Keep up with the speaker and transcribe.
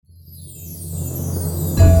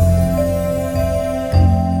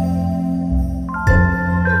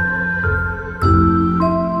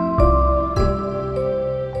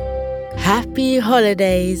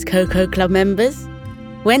holidays, Cocoa Club members.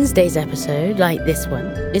 Wednesday's episode, like this one,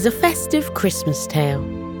 is a festive Christmas tale.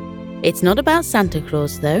 It's not about Santa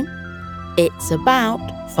Claus, though. It's about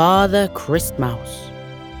Father Christmas.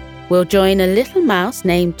 We'll join a little mouse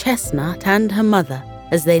named Chestnut and her mother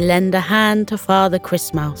as they lend a hand to Father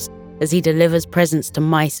Christmas as he delivers presents to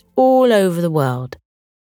mice all over the world.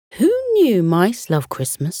 Who knew mice love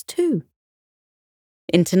Christmas too?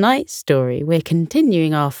 In tonight's story, we're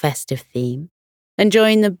continuing our festive theme and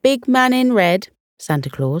join the big man in red, Santa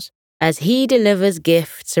Claus, as he delivers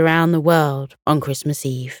gifts around the world on Christmas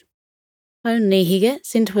Eve. Only he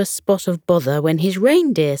gets into a spot of bother when his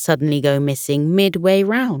reindeer suddenly go missing midway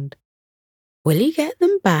round. Will he get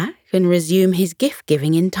them back and resume his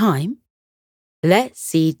gift-giving in time? Let's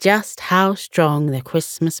see just how strong the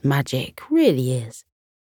Christmas magic really is.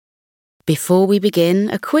 Before we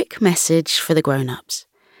begin, a quick message for the grown-ups.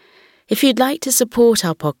 If you'd like to support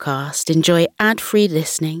our podcast, enjoy ad-free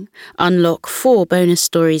listening, unlock 4 bonus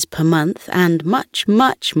stories per month, and much,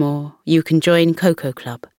 much more, you can join Cocoa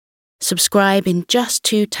Club. Subscribe in just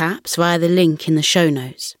 2 taps via the link in the show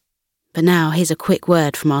notes. But now, here's a quick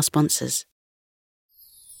word from our sponsors.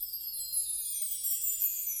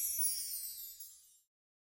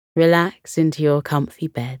 Relax into your comfy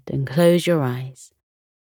bed and close your eyes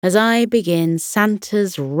as I begin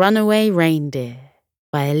Santa's Runaway Reindeer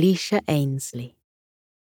by Alicia Ainsley.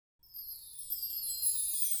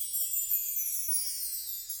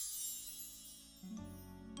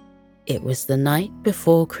 It was the night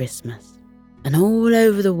before Christmas, and all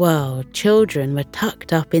over the world children were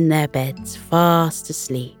tucked up in their beds fast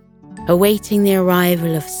asleep, awaiting the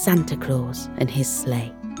arrival of Santa Claus and his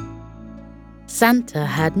sleigh. Santa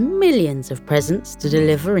had millions of presents to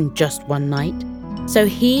deliver in just one night, so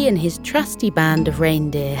he and his trusty band of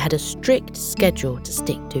reindeer had a strict schedule to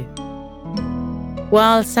stick to.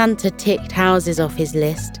 While Santa ticked houses off his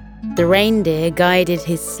list, the reindeer guided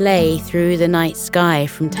his sleigh through the night sky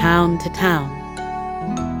from town to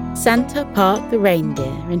town. Santa parked the reindeer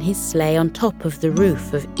and his sleigh on top of the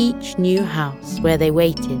roof of each new house where they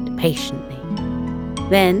waited patiently.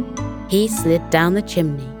 Then he slid down the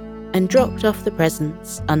chimney and dropped off the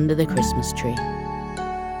presents under the Christmas tree.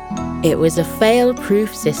 It was a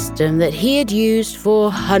fail-proof system that he had used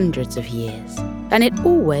for hundreds of years, and it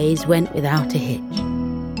always went without a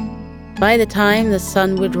hitch. By the time the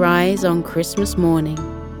sun would rise on Christmas morning,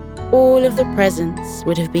 all of the presents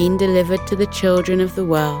would have been delivered to the children of the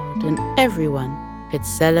world, and everyone could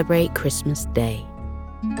celebrate Christmas Day.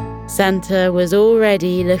 Santa was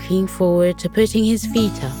already looking forward to putting his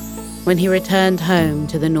feet up when he returned home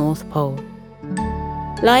to the North Pole.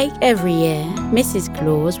 Like every year, Mrs.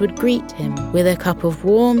 Claus would greet him with a cup of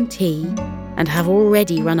warm tea and have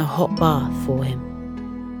already run a hot bath for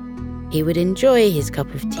him. He would enjoy his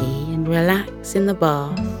cup of tea and relax in the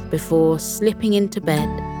bath before slipping into bed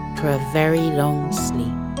for a very long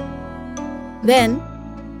sleep. Then,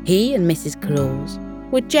 he and Mrs. Claus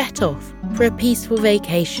would jet off for a peaceful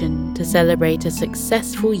vacation to celebrate a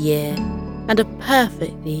successful year and a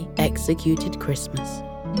perfectly executed Christmas.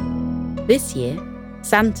 This year,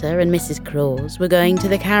 Santa and Mrs. Claus were going to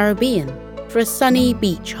the Caribbean for a sunny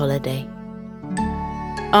beach holiday.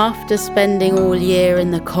 After spending all year in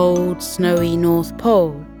the cold, snowy North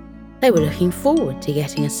Pole, they were looking forward to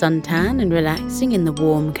getting a suntan and relaxing in the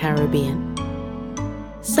warm Caribbean.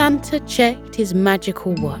 Santa checked his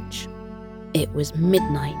magical watch. It was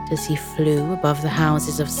midnight as he flew above the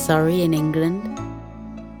houses of Surrey in England.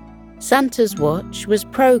 Santa's watch was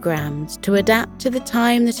programmed to adapt to the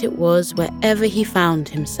time that it was wherever he found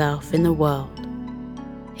himself in the world.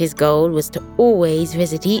 His goal was to always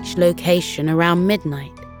visit each location around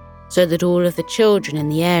midnight so that all of the children in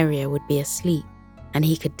the area would be asleep and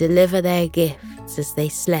he could deliver their gifts as they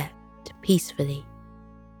slept peacefully.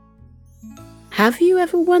 Have you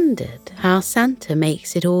ever wondered how Santa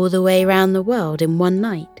makes it all the way around the world in one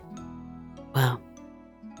night? Well,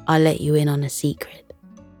 I'll let you in on a secret.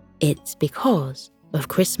 It's because of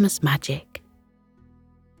Christmas magic.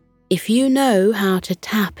 If you know how to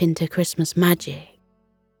tap into Christmas magic,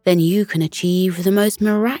 then you can achieve the most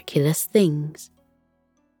miraculous things.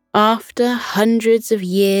 After hundreds of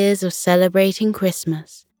years of celebrating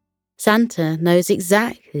Christmas, Santa knows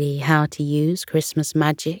exactly how to use Christmas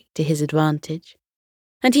magic to his advantage,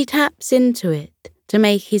 and he taps into it to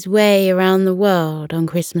make his way around the world on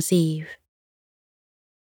Christmas Eve.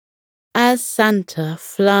 As Santa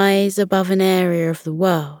flies above an area of the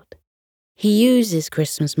world, he uses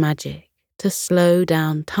Christmas magic to slow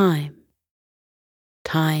down time.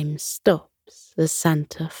 Time stops as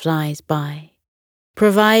Santa flies by,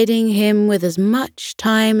 providing him with as much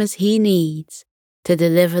time as he needs to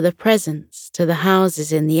deliver the presents to the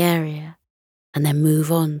houses in the area and then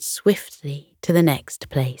move on swiftly to the next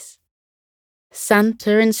place.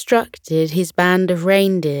 Santa instructed his band of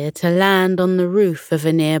reindeer to land on the roof of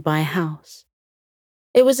a nearby house.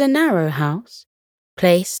 It was a narrow house,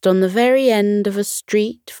 placed on the very end of a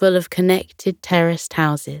street full of connected terraced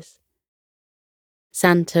houses.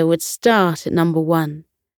 Santa would start at number 1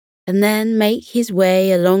 and then make his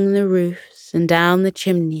way along the roofs and down the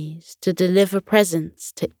chimneys to deliver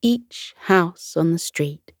presents to each house on the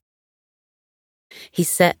street. He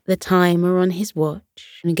set the timer on his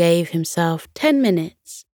watch and gave himself 10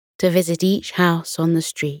 minutes to visit each house on the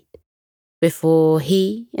street before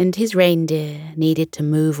he and his reindeer needed to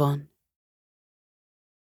move on.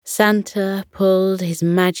 Santa pulled his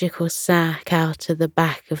magical sack out of the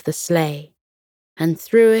back of the sleigh and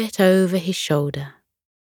threw it over his shoulder.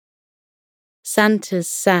 Santa's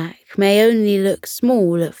sack may only look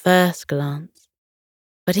small at first glance,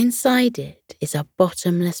 but inside it is a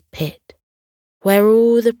bottomless pit where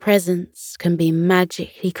all the presents can be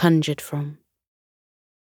magically conjured from.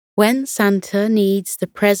 When Santa needs the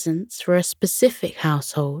presents for a specific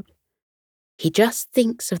household, he just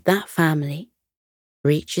thinks of that family,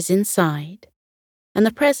 reaches inside, and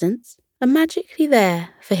the presents are magically there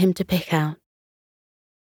for him to pick out.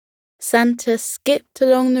 Santa skipped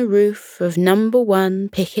along the roof of number 1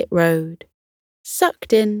 Picket Road,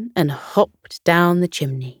 sucked in and hopped down the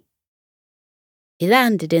chimney. He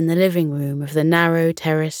landed in the living room of the narrow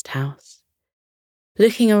terraced house.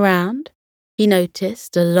 Looking around, he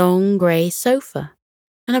noticed a long grey sofa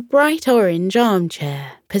and a bright orange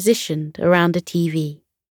armchair positioned around a TV.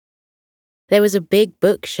 There was a big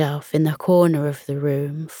bookshelf in the corner of the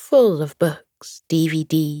room full of books,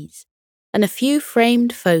 DVDs, and a few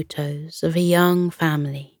framed photos of a young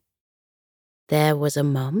family. There was a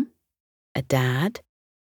mum, a dad,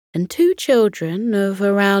 and 2 children of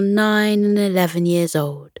around 9 and 11 years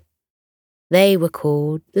old. They were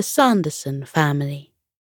called the Sanderson family.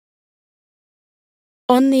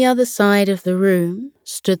 On the other side of the room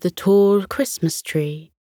stood the tall Christmas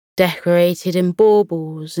tree, decorated in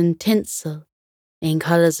baubles and tinsel in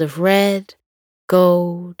colours of red,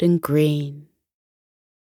 gold, and green.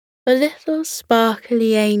 A little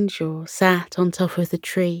sparkly angel sat on top of the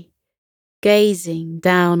tree, gazing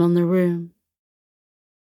down on the room.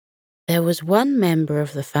 There was one member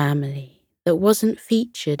of the family that wasn't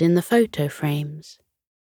featured in the photo frames.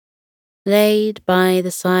 Laid by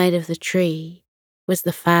the side of the tree was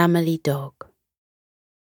the family dog.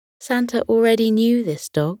 Santa already knew this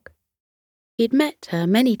dog. He'd met her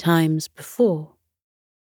many times before.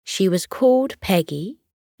 She was called Peggy,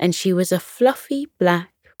 and she was a fluffy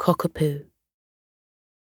black cockapoo.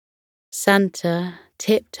 Santa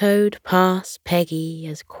tiptoed past Peggy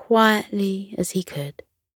as quietly as he could.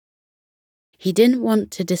 He didn't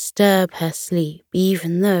want to disturb her sleep,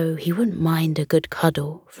 even though he wouldn't mind a good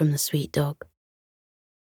cuddle from the sweet dog.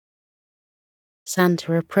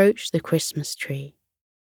 Santa approached the Christmas tree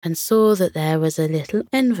and saw that there was a little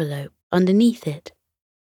envelope underneath it.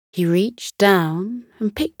 He reached down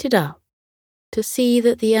and picked it up to see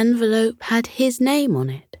that the envelope had his name on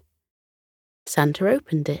it. Santa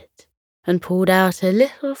opened it and pulled out a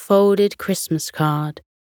little folded Christmas card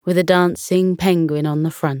with a dancing penguin on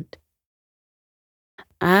the front.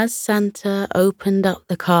 As Santa opened up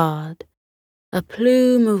the card, a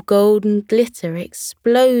plume of golden glitter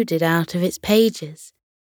exploded out of its pages,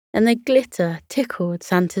 and the glitter tickled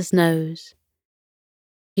Santa's nose.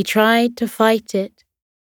 He tried to fight it,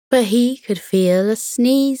 but he could feel a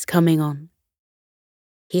sneeze coming on.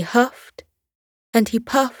 He huffed and he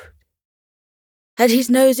puffed, and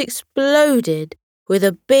his nose exploded with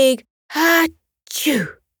a big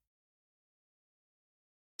 "Achoo!"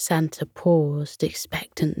 Santa paused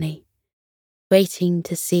expectantly, waiting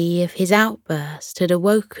to see if his outburst had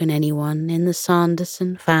awoken anyone in the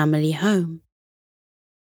Sanderson family home.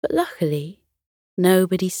 But luckily,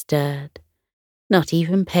 nobody stirred, not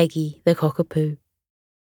even Peggy the cockapoo.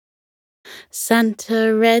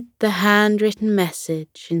 Santa read the handwritten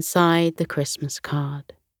message inside the Christmas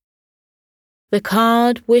card. The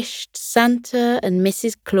card wished Santa and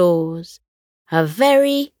Mrs. Claus a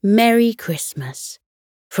very Merry Christmas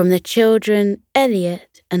from the children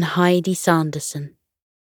Elliot and Heidi Sanderson.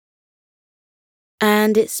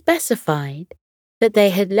 And it specified that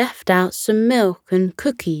they had left out some milk and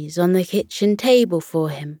cookies on the kitchen table for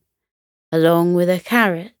him, along with a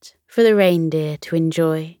carrot for the reindeer to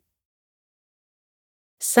enjoy.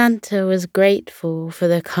 Santa was grateful for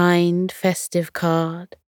the kind, festive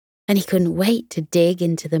card, and he couldn't wait to dig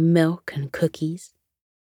into the milk and cookies.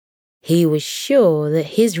 He was sure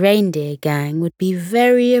that his reindeer gang would be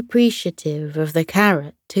very appreciative of the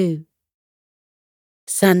carrot too.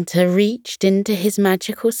 Santa reached into his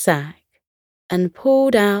magical sack and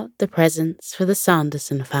pulled out the presents for the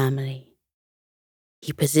Sanderson family.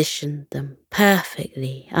 He positioned them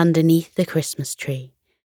perfectly underneath the Christmas tree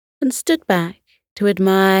and stood back to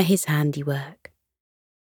admire his handiwork.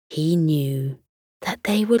 He knew that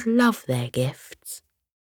they would love their gifts.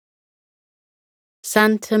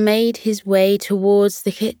 Santa made his way towards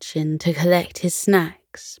the kitchen to collect his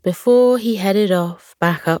snacks before he headed off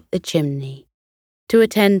back up the chimney to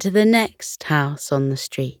attend to the next house on the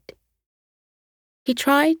street. He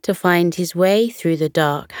tried to find his way through the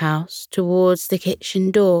dark house towards the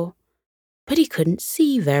kitchen door, but he couldn't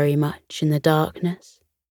see very much in the darkness.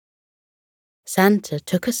 Santa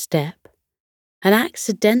took a step and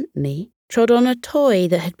accidentally trod on a toy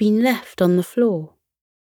that had been left on the floor.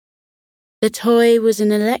 The toy was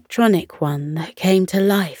an electronic one that came to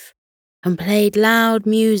life and played loud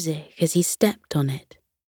music as he stepped on it.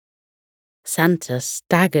 Santa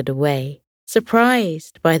staggered away,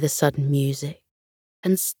 surprised by the sudden music,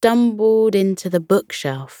 and stumbled into the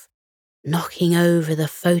bookshelf, knocking over the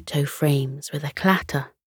photo frames with a clatter.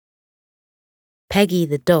 Peggy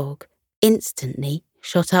the dog instantly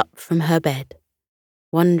shot up from her bed,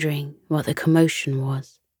 wondering what the commotion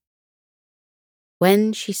was.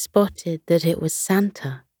 When she spotted that it was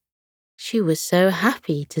Santa, she was so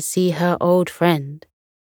happy to see her old friend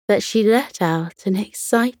that she let out an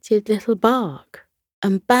excited little bark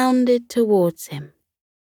and bounded towards him.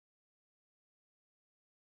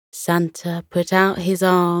 Santa put out his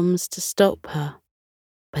arms to stop her,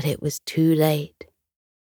 but it was too late.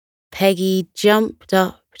 Peggy jumped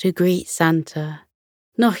up to greet Santa,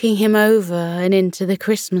 knocking him over and into the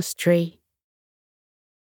Christmas tree.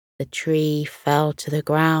 The tree fell to the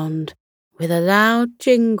ground with a loud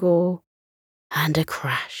jingle and a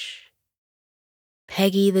crash.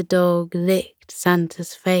 Peggy the dog licked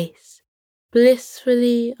Santa's face,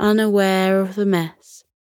 blissfully unaware of the mess,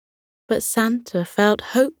 but Santa felt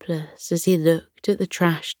hopeless as he looked at the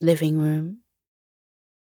trashed living room.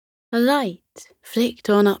 A light flicked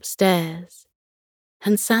on upstairs,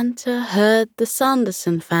 and Santa heard the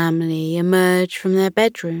Sanderson family emerge from their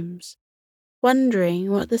bedrooms, wondering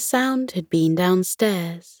what the sound had been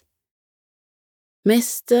downstairs.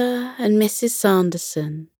 Mr. and Mrs.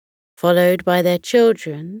 Sanderson, followed by their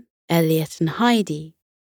children, Elliot and Heidi,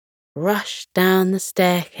 rushed down the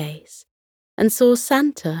staircase and saw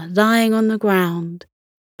Santa lying on the ground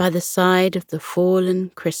by the side of the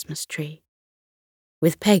fallen Christmas tree,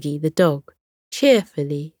 with Peggy the dog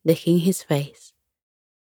cheerfully licking his face.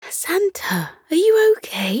 "Santa, are you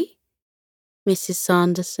okay?" Mrs.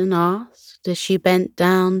 Sanderson asked as she bent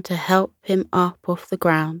down to help him up off the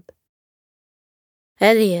ground.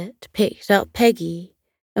 Elliot picked up Peggy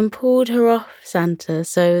and pulled her off Santa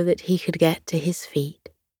so that he could get to his feet.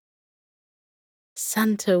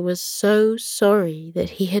 Santa was so sorry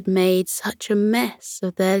that he had made such a mess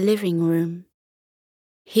of their living room.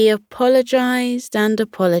 He apologized and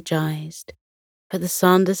apologized, but the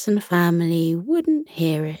Sanderson family wouldn't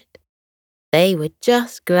hear it. They were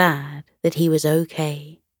just glad that he was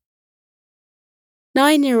okay.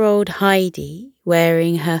 9-year-old Heidi,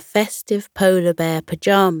 wearing her festive polar bear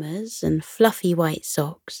pajamas and fluffy white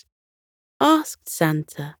socks, asked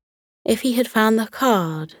Santa if he had found the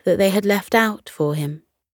card that they had left out for him.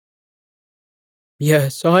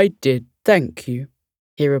 "Yes, I did, thank you,"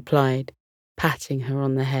 he replied, patting her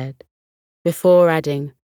on the head, before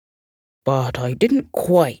adding, "But I didn't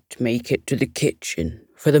quite make it to the kitchen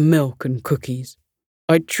for the milk and cookies.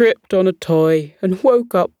 I tripped on a toy and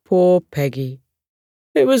woke up poor Peggy.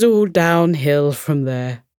 It was all downhill from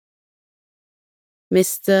there."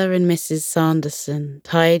 Mr. and Mrs. Sanderson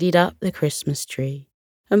tidied up the Christmas tree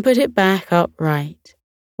and put it back upright,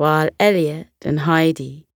 while Elliot and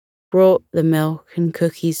Heidi brought the milk and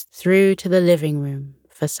cookies through to the living room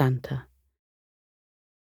for Santa.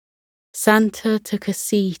 Santa took a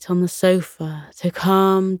seat on the sofa to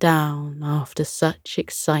calm down after such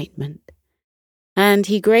excitement, and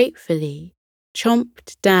he gratefully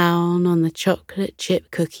chomped down on the chocolate chip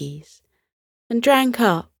cookies and drank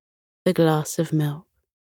up the glass of milk.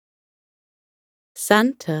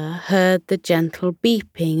 Santa heard the gentle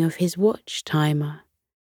beeping of his watch timer.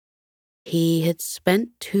 He had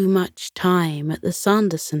spent too much time at the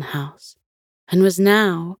Sanderson house and was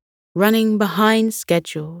now running behind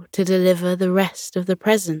schedule to deliver the rest of the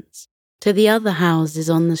presents to the other houses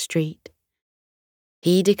on the street.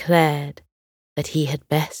 He declared that he had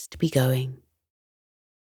best be going.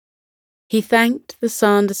 He thanked the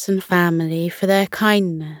Sanderson family for their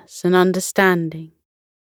kindness and understanding,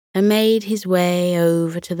 and made his way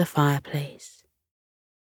over to the fireplace.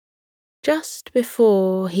 Just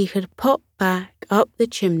before he could pop back up the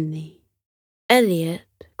chimney,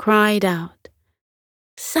 Elliot cried out,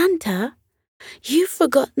 "Santa, you've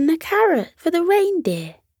forgotten a carrot for the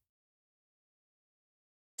reindeer."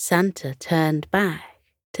 Santa turned back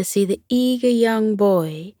to see the eager young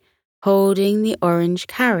boy holding the orange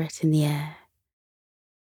carrot in the air.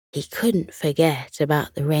 He couldn't forget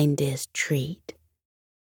about the reindeer's treat.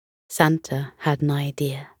 Santa had an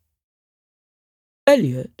idea.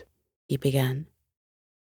 "Elliot," he began,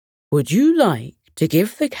 "would you like to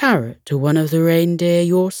give the carrot to one of the reindeer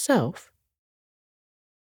yourself?"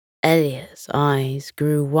 Elliot's eyes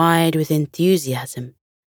grew wide with enthusiasm,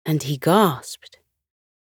 and he gasped.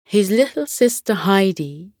 His little sister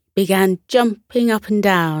Heidi began jumping up and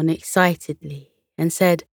down excitedly and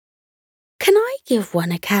said, "Can I give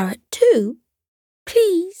one a carrot too?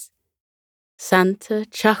 Please?" Santa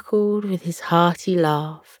chuckled with his hearty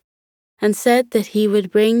laugh and said that he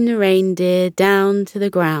would bring the reindeer down to the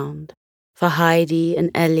ground for Heidi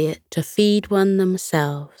and Elliot to feed one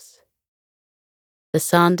themselves. The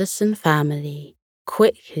Sanderson family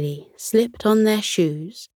quickly slipped on their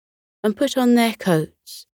shoes and put on their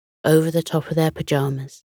coats over the top of their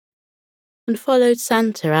pajamas, and followed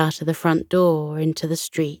Santa out of the front door into the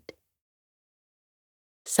street.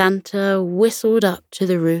 Santa whistled up to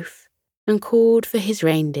the roof and called for his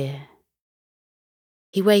reindeer.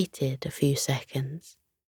 He waited a few seconds,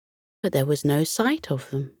 but there was no sight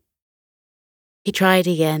of them. He tried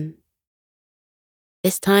again.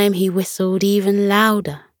 This time he whistled even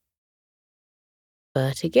louder.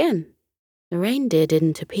 But again, the reindeer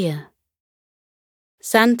didn't appear.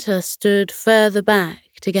 Santa stood further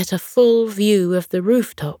back to get a full view of the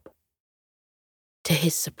rooftop. To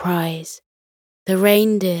his surprise, the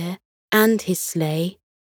reindeer and his sleigh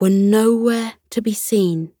were nowhere to be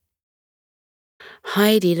seen.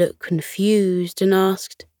 Heidi looked confused and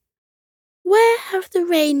asked, "Where have the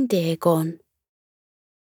reindeer gone?"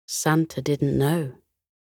 Santa didn't know.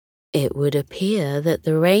 It would appear that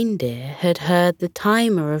the reindeer had heard the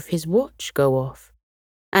timer of his watch go off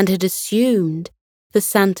and had assumed that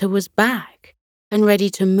Santa was back and ready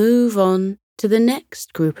to move on to the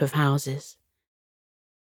next group of houses.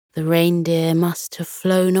 The reindeer must have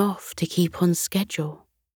flown off to keep on schedule.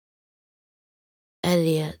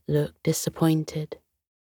 Elliot looked disappointed.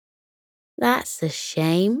 "That's a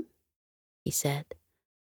shame," he said.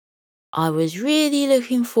 "I was really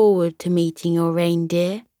looking forward to meeting your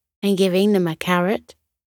reindeer and giving them a carrot."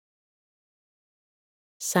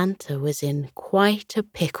 Santa was in quite a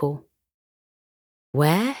pickle.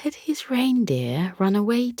 Where had his reindeer run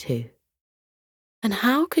away to? And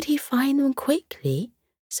how could he find them quickly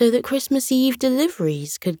so that Christmas Eve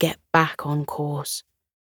deliveries could get back on course?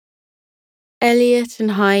 Elliot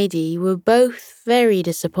and Heidi were both very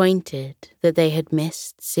disappointed that they had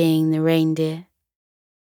missed seeing the reindeer.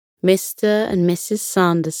 Mr. and Mrs.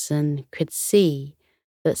 Sanderson could see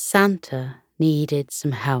that Santa needed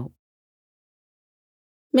some help.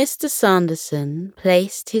 Mr. Sanderson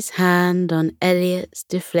placed his hand on Elliot's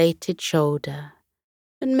deflated shoulder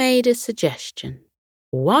and made a suggestion.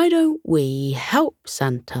 "Why don't we help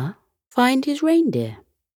Santa find his reindeer?"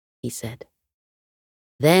 he said.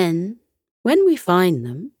 "Then, when we find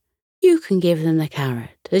them, you can give them the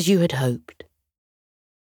carrot as you had hoped."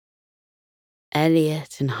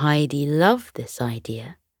 Elliot and Heidi loved this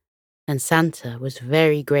idea, and Santa was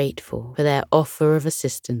very grateful for their offer of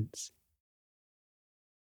assistance.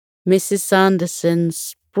 Mrs. Sanderson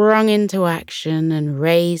sprung into action and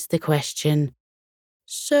raised the question,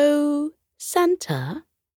 "So, Santa,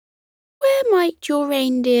 where might your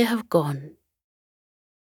reindeer have gone?"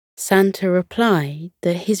 Santa replied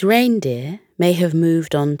that his reindeer may have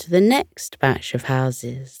moved on to the next batch of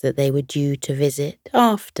houses that they were due to visit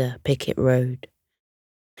after Picket Road.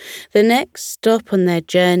 The next stop on their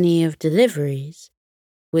journey of deliveries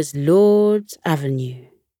was Lord's Avenue.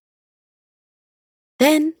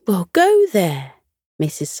 "Then we'll go there,"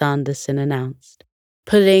 Mrs. Sanderson announced,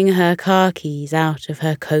 pulling her car keys out of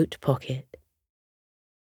her coat pocket.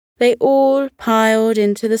 They all piled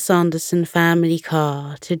into the Sanderson family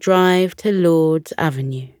car to drive to Lord's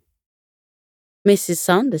Avenue. Mrs.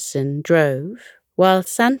 Sanderson drove, while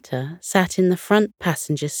Santa sat in the front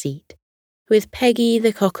passenger seat, with Peggy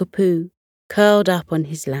the cockapoo curled up on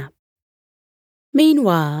his lap.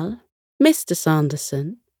 Meanwhile, Mr.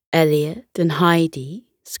 Sanderson, Elliot, and Heidi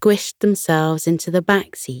squished themselves into the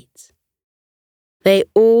back seats. They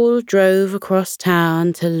all drove across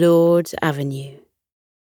town to Lord's Avenue.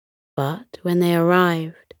 But when they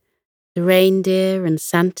arrived, the reindeer and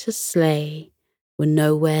Santa's sleigh were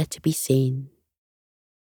nowhere to be seen.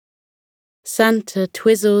 Santa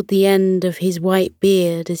twizzled the end of his white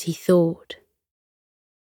beard as he thought.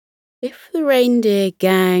 If the reindeer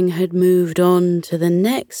gang had moved on to the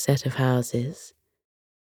next set of houses,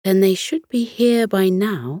 then they should be here by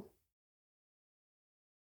now.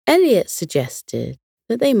 Elliot suggested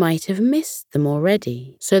that they might have missed them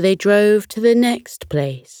already, so they drove to the next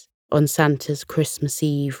place on Santa's Christmas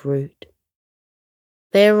Eve route.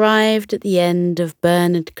 They arrived at the end of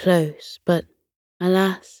Bernard Close, but,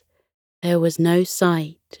 alas, there was no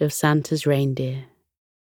sight of Santa's reindeer.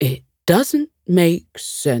 It doesn't make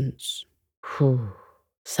sense,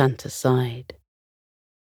 Santa sighed.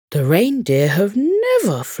 The reindeer have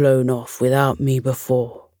never flown off without me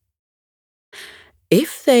before.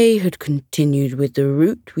 If they had continued with the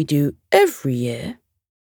route we do every year,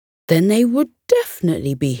 then they would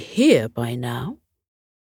definitely be here by now.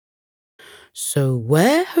 So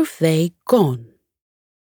where have they gone?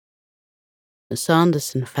 The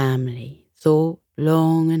Sanderson family thought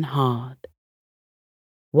long and hard.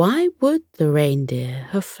 Why would the reindeer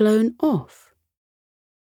have flown off?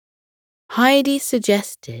 Heidi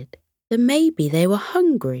suggested that maybe they were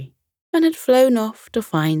hungry and had flown off to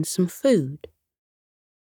find some food.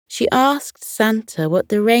 She asked Santa what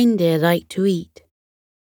the reindeer liked to eat.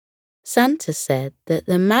 Santa said that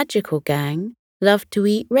the magical gang loved to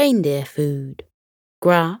eat reindeer food,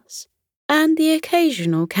 grass, and the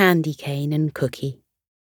occasional candy cane and cookie.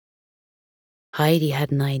 Heidi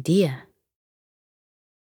had an idea.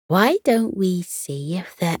 Why don't we see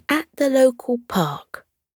if they're at the local park?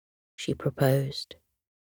 She proposed.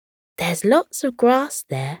 There's lots of grass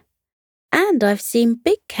there, and I've seen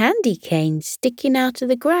big candy canes sticking out of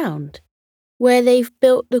the ground where they've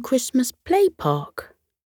built the Christmas play park.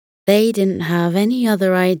 They didn't have any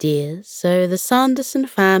other ideas, so the Sanderson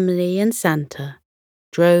family and Santa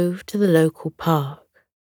drove to the local park.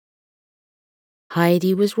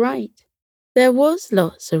 Heidi was right. There was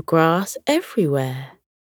lots of grass everywhere,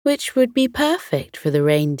 which would be perfect for the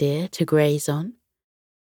reindeer to graze on.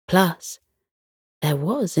 Plus, there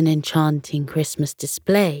was an enchanting Christmas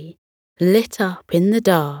display lit up in the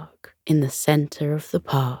dark in the center of the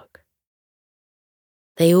park.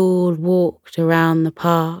 They all walked around the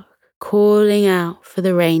park, calling out for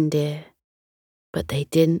the reindeer, but they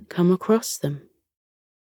didn't come across them.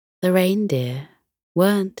 The reindeer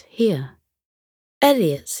weren't here.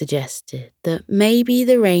 Elliot suggested that maybe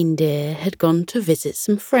the reindeer had gone to visit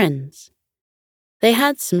some friends. They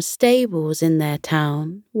had some stables in their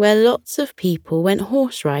town where lots of people went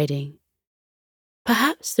horse riding.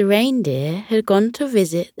 Perhaps the reindeer had gone to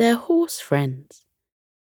visit their horse friends.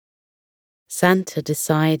 Santa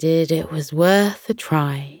decided it was worth a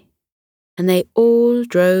try, and they all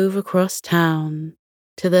drove across town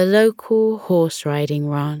to the local horse riding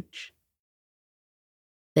ranch.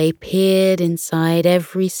 They peered inside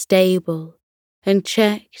every stable and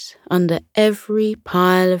checked under every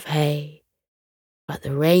pile of hay, but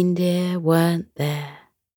the reindeer weren't there.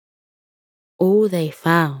 All they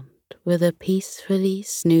found were the peacefully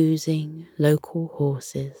snoozing local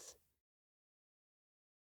horses.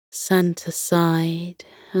 Santa sighed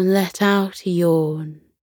and let out a yawn.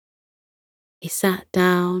 He sat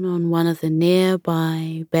down on one of the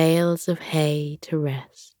nearby bales of hay to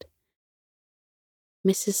rest.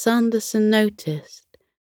 Mrs. Sanderson noticed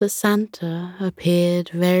that Santa appeared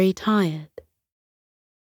very tired.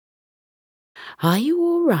 "Are you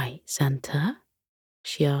all right, Santa?"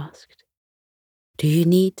 she asked. "Do you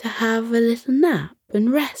need to have a little nap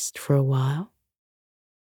and rest for a while?"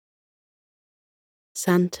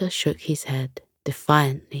 Santa shook his head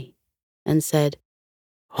defiantly and said,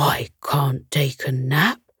 "I can't take a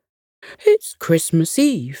nap. It's Christmas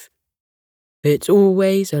Eve. It's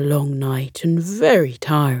always a long night and very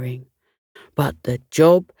tiring, but the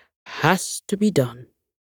job has to be done.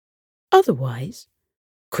 Otherwise,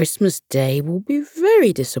 Christmas Day will be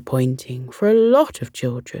very disappointing for a lot of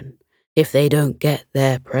children if they don't get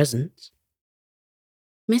their presents."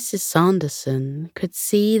 Mrs. Sanderson could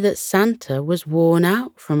see that Santa was worn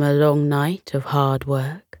out from a long night of hard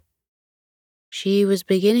work. She was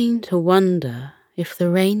beginning to wonder if the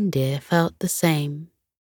reindeer felt the same.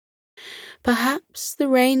 Perhaps the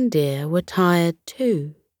reindeer were tired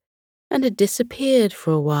too and had disappeared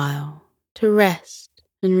for a while to rest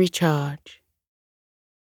and recharge.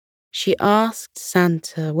 She asked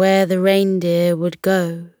Santa where the reindeer would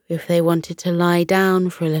go if they wanted to lie down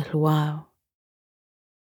for a little while.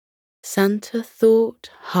 Santa thought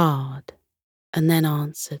hard and then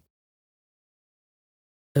answered,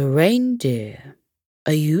 "The reindeer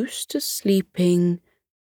are used to sleeping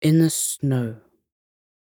in the snow,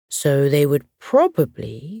 so they would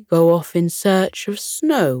probably go off in search of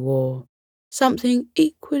snow or something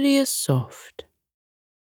equally as soft.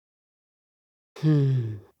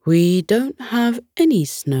 We don't have any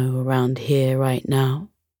snow around here right now,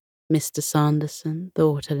 Mr. Sanderson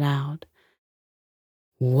thought aloud.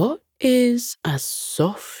 What is as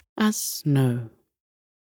soft as snow?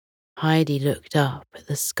 Heidi looked up at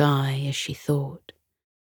the sky as she thought.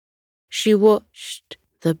 She watched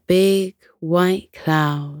the big white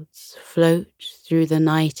clouds float through the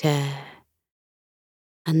night air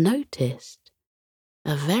and noticed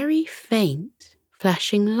a very faint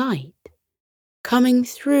flashing light coming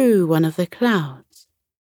through one of the clouds.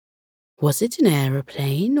 Was it an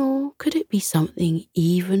aeroplane, or could it be something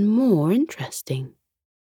even more interesting?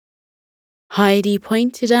 Heidi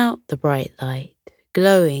pointed out the bright light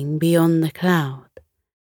glowing beyond the cloud,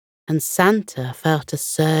 and Santa felt a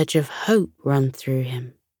surge of hope run through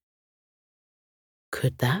him.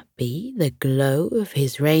 Could that be the glow of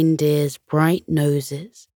his reindeer's bright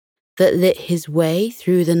noses that lit his way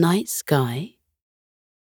through the night sky?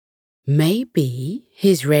 Maybe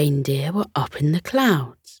his reindeer were up in the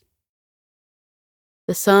clouds.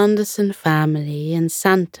 The Sanderson family and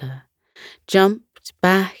Santa jumped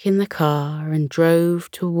back in the car and drove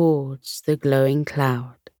towards the glowing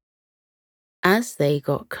cloud. As they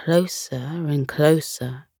got closer and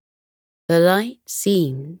closer, the light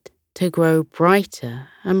seemed to grow brighter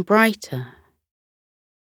and brighter.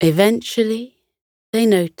 Eventually, they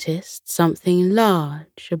noticed something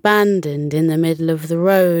large abandoned in the middle of the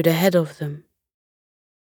road ahead of them.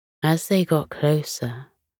 As they got closer,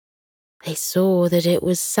 they saw that it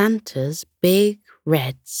was Santa's big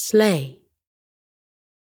red sleigh.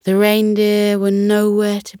 The reindeer were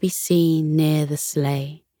nowhere to be seen near the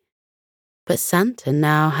sleigh, but Santa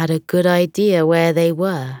now had a good idea where they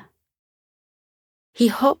were. He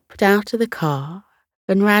hopped out of the car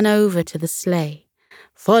and ran over to the sleigh,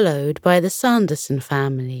 followed by the Sanderson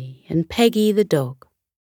family and Peggy the dog.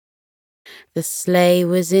 The sleigh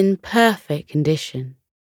was in perfect condition,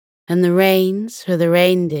 and the reins for the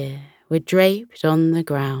reindeer were draped on the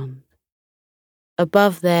ground.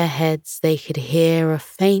 Above their heads they could hear a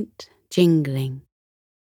faint jingling.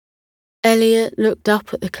 Elliot looked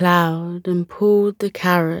up at the cloud and pulled the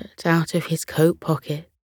carrot out of his coat pocket.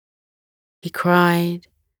 He cried,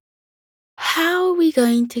 "How are we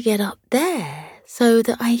going to get up there so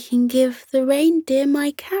that I can give the reindeer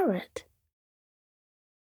my carrot?"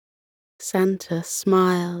 Santa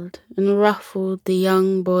smiled and ruffled the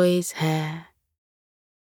young boy's hair.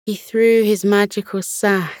 He threw his magical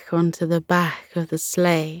sack onto the back of the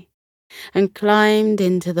sleigh and climbed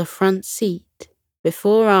into the front seat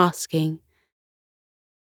before asking,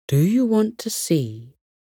 "Do you want to see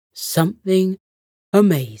something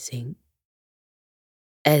amazing?"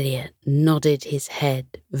 Elliot nodded his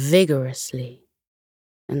head vigorously,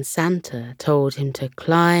 and Santa told him to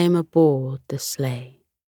climb aboard the sleigh.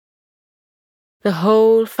 The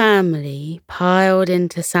whole family piled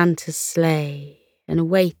into Santa's sleigh and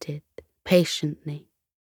waited patiently.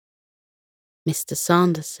 Mr.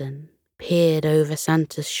 Sanderson peered over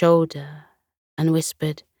Santa's shoulder and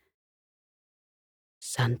whispered,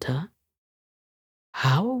 "Santa,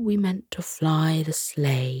 how are we meant to fly the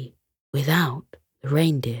sleigh without the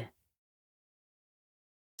reindeer?"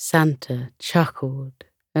 Santa chuckled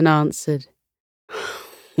and answered,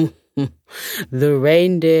 "The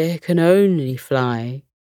reindeer can only fly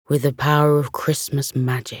with the power of Christmas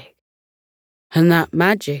magic. And that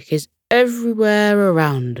magic is everywhere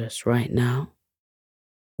around us right now.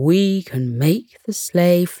 We can make the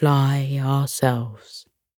sleigh fly ourselves."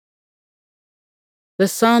 The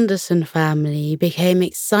Sanderson family became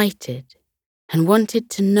excited and wanted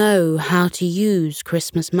to know how to use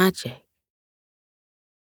Christmas magic.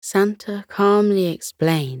 Santa calmly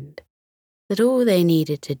explained that all they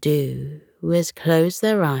needed to do was close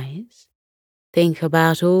their eyes, think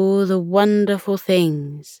about all the wonderful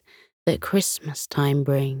things that Christmas time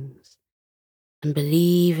brings, and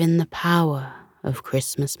believe in the power of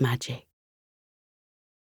Christmas magic.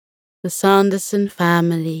 The Sanderson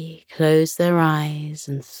family closed their eyes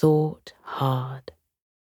and thought hard.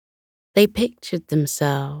 They pictured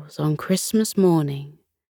themselves on Christmas morning,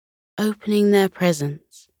 opening their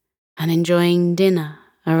presents and enjoying dinner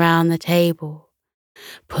around the table,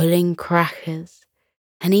 pulling crackers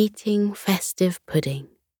and eating festive pudding.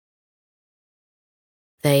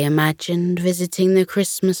 They imagined visiting the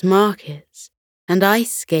Christmas markets and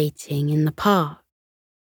ice skating in the park.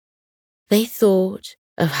 They thought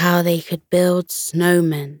of how they could build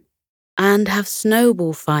snowmen and have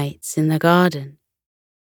snowball fights in the garden.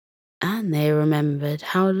 And they remembered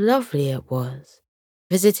how lovely it was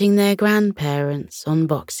visiting their grandparents on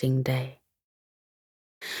Boxing Day.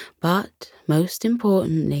 But most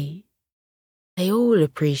importantly, They all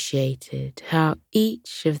appreciated how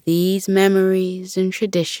each of these memories and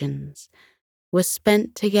traditions was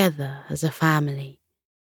spent together as a family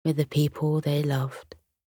with the people they loved.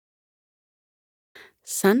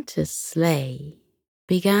 Santa's sleigh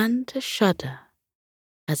began to shudder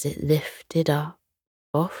as it lifted up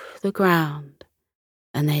off the ground,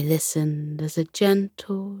 and they listened as a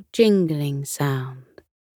gentle jingling sound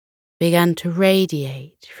began to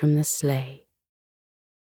radiate from the sleigh.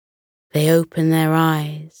 They opened their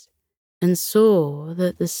eyes and saw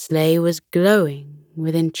that the sleigh was glowing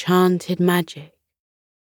with enchanted magic,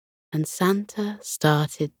 and Santa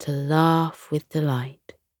started to laugh with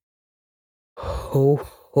delight. Ho,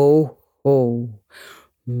 ho, ho!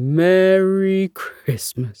 Merry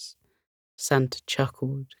Christmas! Santa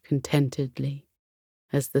chuckled contentedly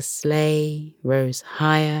as the sleigh rose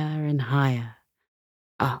higher and higher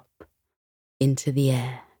up into the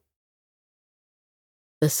air.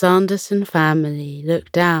 The Sanderson family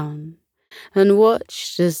looked down and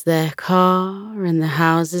watched as their car and the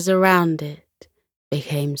houses around it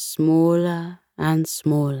became smaller and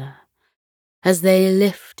smaller as they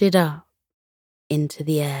lifted up into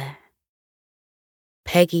the air.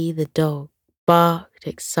 Peggy the dog barked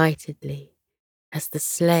excitedly as the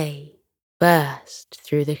sleigh burst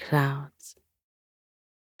through the clouds.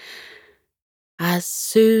 As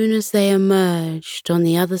soon as they emerged on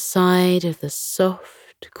the other side of the soft,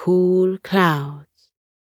 cool clouds,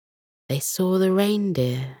 they saw the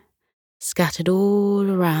reindeer scattered all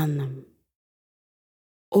around them.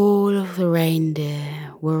 All of the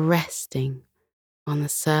reindeer were resting on the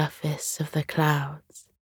surface of the clouds,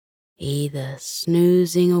 either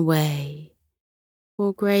snoozing away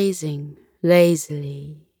or grazing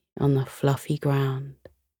lazily on the fluffy ground.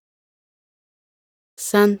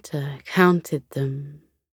 Santa counted them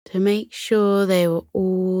to make sure they were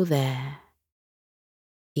all there.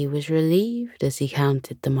 He was relieved as he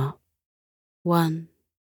counted them up, one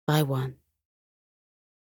by one.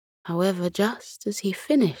 However, just as he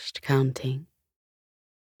finished counting,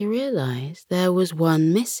 he realized there was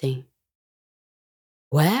one missing.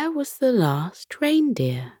 Where was the last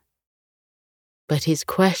reindeer? But his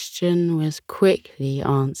question was quickly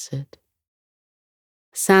answered.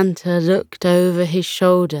 Santa looked over his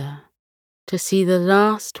shoulder to see the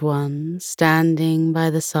last one standing by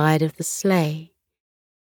the side of the sleigh,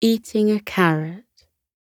 eating a carrot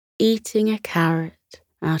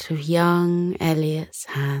out of young Elliot's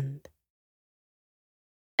hand.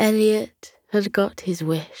 Elliot had got his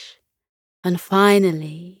wish and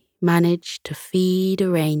finally managed to feed a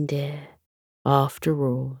reindeer after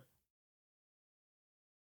all.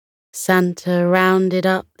 Santa rounded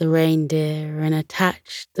up the reindeer and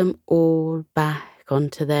attached them all back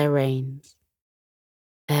onto their reins.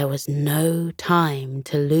 There was no time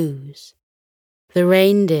to lose. The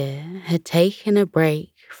reindeer had taken a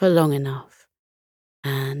break for long enough,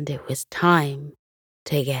 and it was time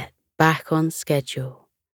to get back on schedule,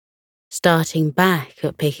 starting back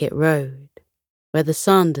at Picket Road, where the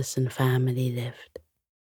Sanderson family lived.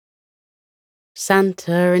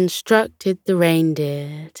 Santa instructed the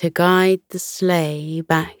reindeer to guide the sleigh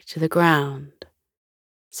back to the ground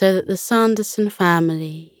so that the Sanderson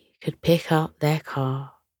family could pick up their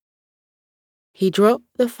car. He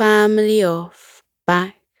dropped the family off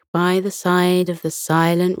back by the side of the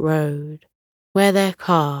silent road where their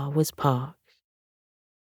car was parked.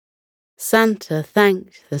 Santa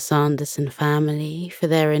thanked the Sanderson family for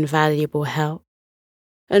their invaluable help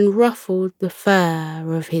and ruffled the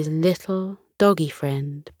fur of his little doggy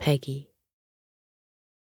friend, Peggy.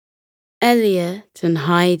 Elliot and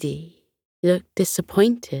Heidi looked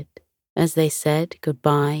disappointed as they said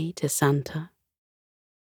goodbye to Santa.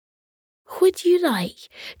 "Would you like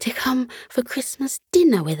to come for Christmas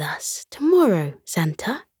dinner with us tomorrow,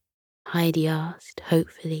 Santa?" Heidi asked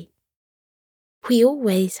hopefully. "We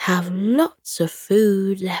always have lots of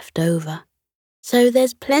food left over, so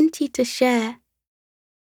there's plenty to share."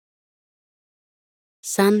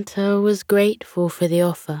 Santa was grateful for the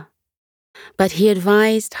offer, but he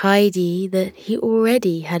advised Heidi that he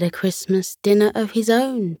already had a Christmas dinner of his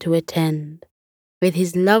own to attend with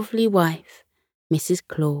his lovely wife, Mrs.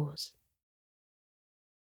 Claus.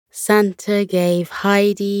 Santa gave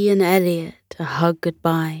Heidi and Elliot a hug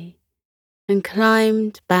goodbye and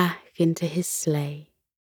climbed back into his sleigh.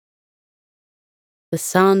 The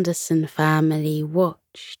Sanderson family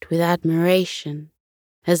watched with admiration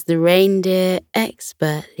as the reindeer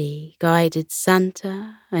expertly guided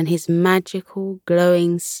Santa and his magical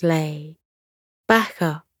glowing sleigh back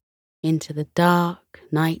up into the dark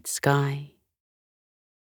night sky.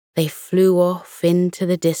 They flew off into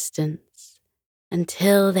the distance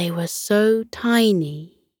until they were so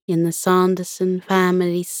tiny in the Sanderson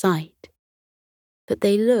family's sight that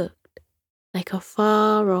they looked like a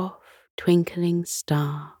far-off twinkling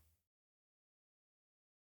star.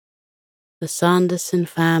 The Sanderson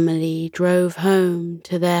family drove home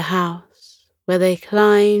to their house, where they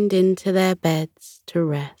climbed into their beds to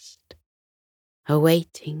rest,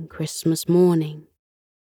 awaiting Christmas morning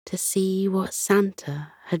to see what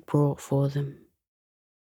Santa had brought for them.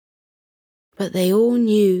 But they all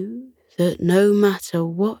knew that no matter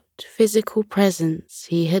what physical presents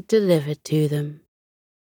he had delivered to them,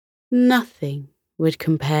 nothing would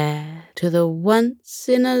compare to the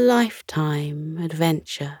once-in-a-lifetime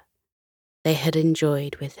adventure they had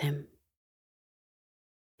enjoyed with him.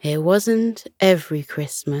 It wasn't every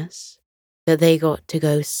Christmas that they got to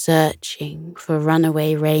go searching for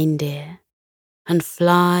runaway reindeer and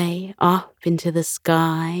fly up into the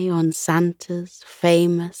sky on Santa's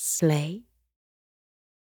famous sleigh.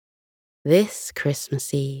 This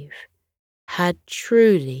Christmas Eve had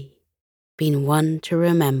truly been one to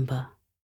remember.